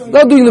 without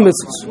doing the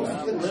mitzvahs.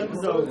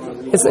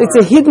 It's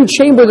a hidden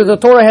chamber that the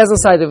Torah has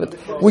inside of it,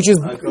 which is,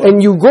 and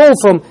you go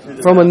from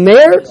a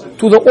ner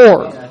to the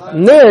or.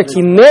 Ner, ki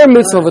ner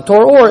mitzvah of a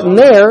Torah or,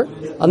 ner,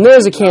 a ner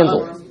is a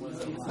candle.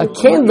 A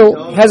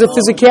candle has a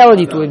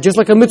physicality to it, just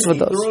like a mitzvah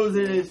does.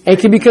 And it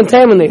can be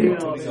contaminated.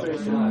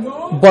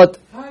 But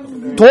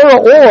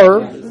Torah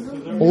or,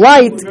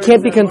 light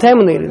can't be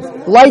contaminated.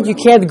 Light you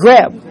can't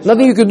grab.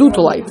 Nothing you can do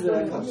to light.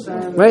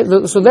 Right?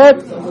 So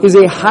that is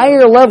a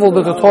higher level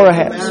that the Torah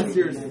has.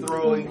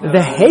 The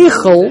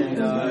Heichel,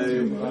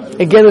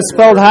 again, is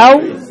spelled how?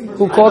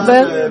 Who caught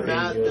that?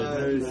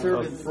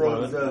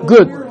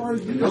 Good.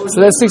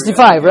 So that's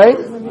 65, right?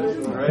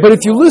 But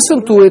if you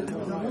listen to it,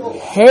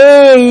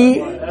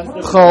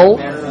 Heichel,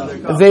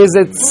 there's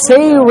a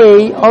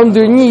tzei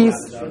underneath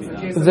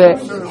the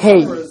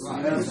Hey.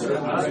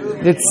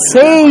 The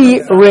tzei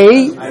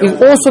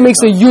also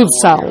makes a yud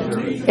sound,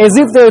 as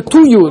if there are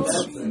two yuds.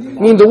 I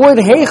mean, the word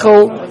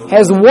Heichel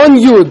has one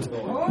yud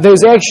that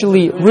is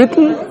actually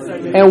written,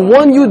 and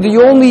one yud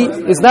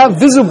is not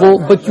visible,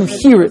 but you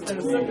hear it.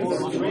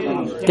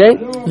 Okay?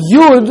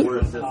 Yud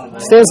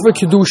stands for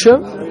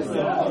Kedusha.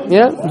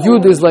 Yeah?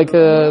 Yud is like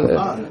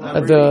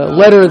the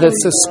letter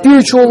that's a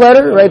spiritual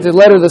letter, right?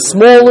 The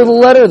small little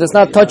letter that's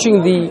not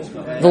touching the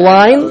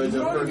line.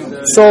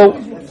 So,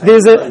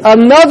 there's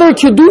another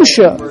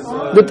Kedusha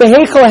that the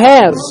Heichel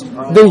has,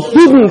 the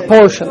hidden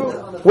portion.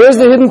 Where's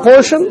the hidden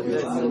portion?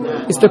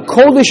 It's the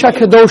Kodesh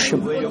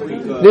HaKadoshim.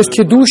 There's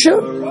Kedusha,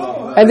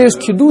 and there's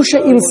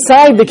Kedusha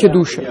inside the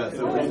Kedusha.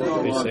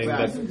 You're saying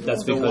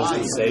that's because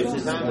the say,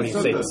 when you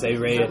say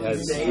Tzei, it has...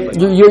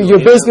 You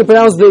basically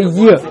pronounce the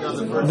Y.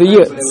 The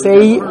Y.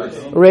 Tzei,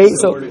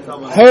 so,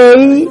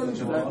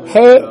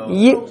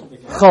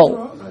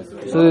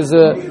 Heichel. So there's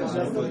the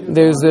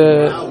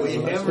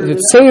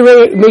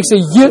Tzei makes a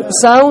Y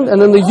sound,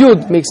 and then the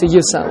Yud makes a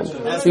Y sound.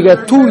 So you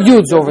got two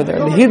Yuds over there,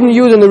 the hidden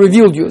Yud and the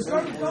revealed Yud.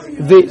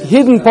 The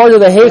hidden part of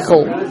the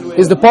Heichel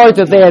is the part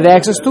that they had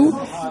access to,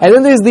 and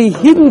then there's the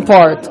hidden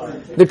part,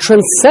 the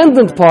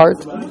transcendent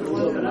part,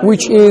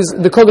 which is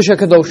the Kodesh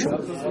HaKadoshim.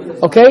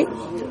 Okay?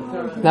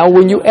 Now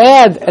when you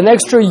add an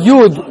extra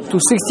Yud to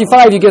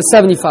 65, you get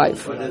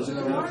 75.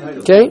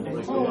 Okay?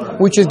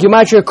 Which is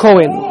Gematria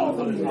Kohen.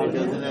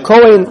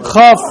 Kohen,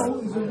 Chaf,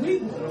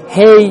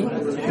 Hey,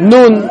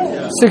 Nun,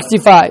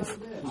 65.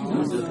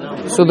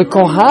 So the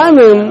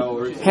Kohanim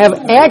have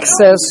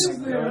access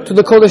to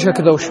the Kodesh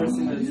HaKadoshim.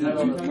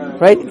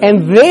 Right?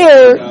 And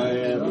there,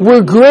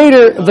 we're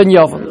greater than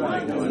Yavan.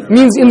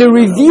 Means in the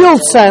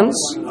revealed sense,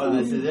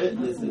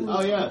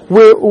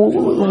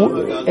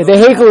 the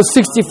Heichel is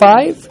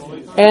 65,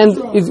 and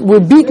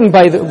we're beaten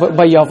by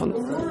Yavan,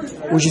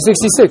 which is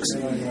 66.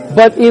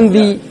 But in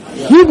the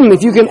hidden,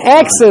 if you can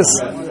access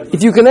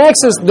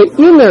the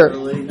inner,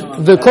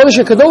 the Kodesh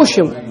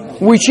HaKadoshim,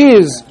 which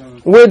is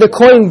where the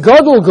Kohen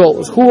Gadol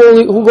goes.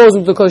 Who goes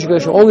into the Kodesh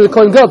HaKadoshim? Only the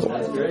Kohen Gadol.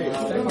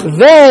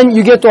 Then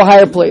you get to a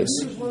higher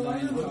place.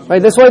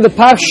 Right? That's why the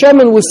Pach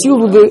Shemen was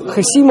sealed with the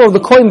Chesima of the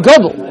Kohen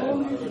Gadol.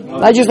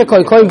 Not just the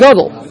Kohen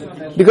Gadol.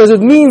 Because it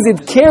means it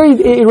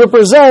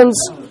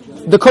represents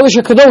the Kodesh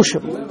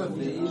HaKadoshim.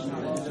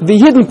 The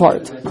hidden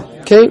part.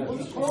 Okay?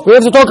 We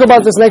have to talk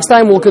about this next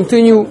time. We'll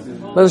continue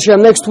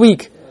next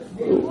week.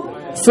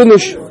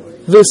 Finish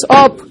this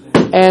up,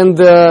 and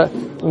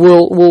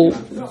we'll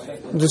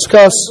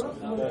discuss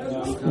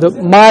the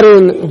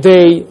modern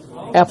day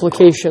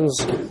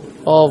applications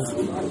of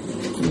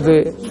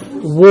the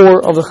war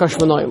of the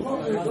Chashmonaim.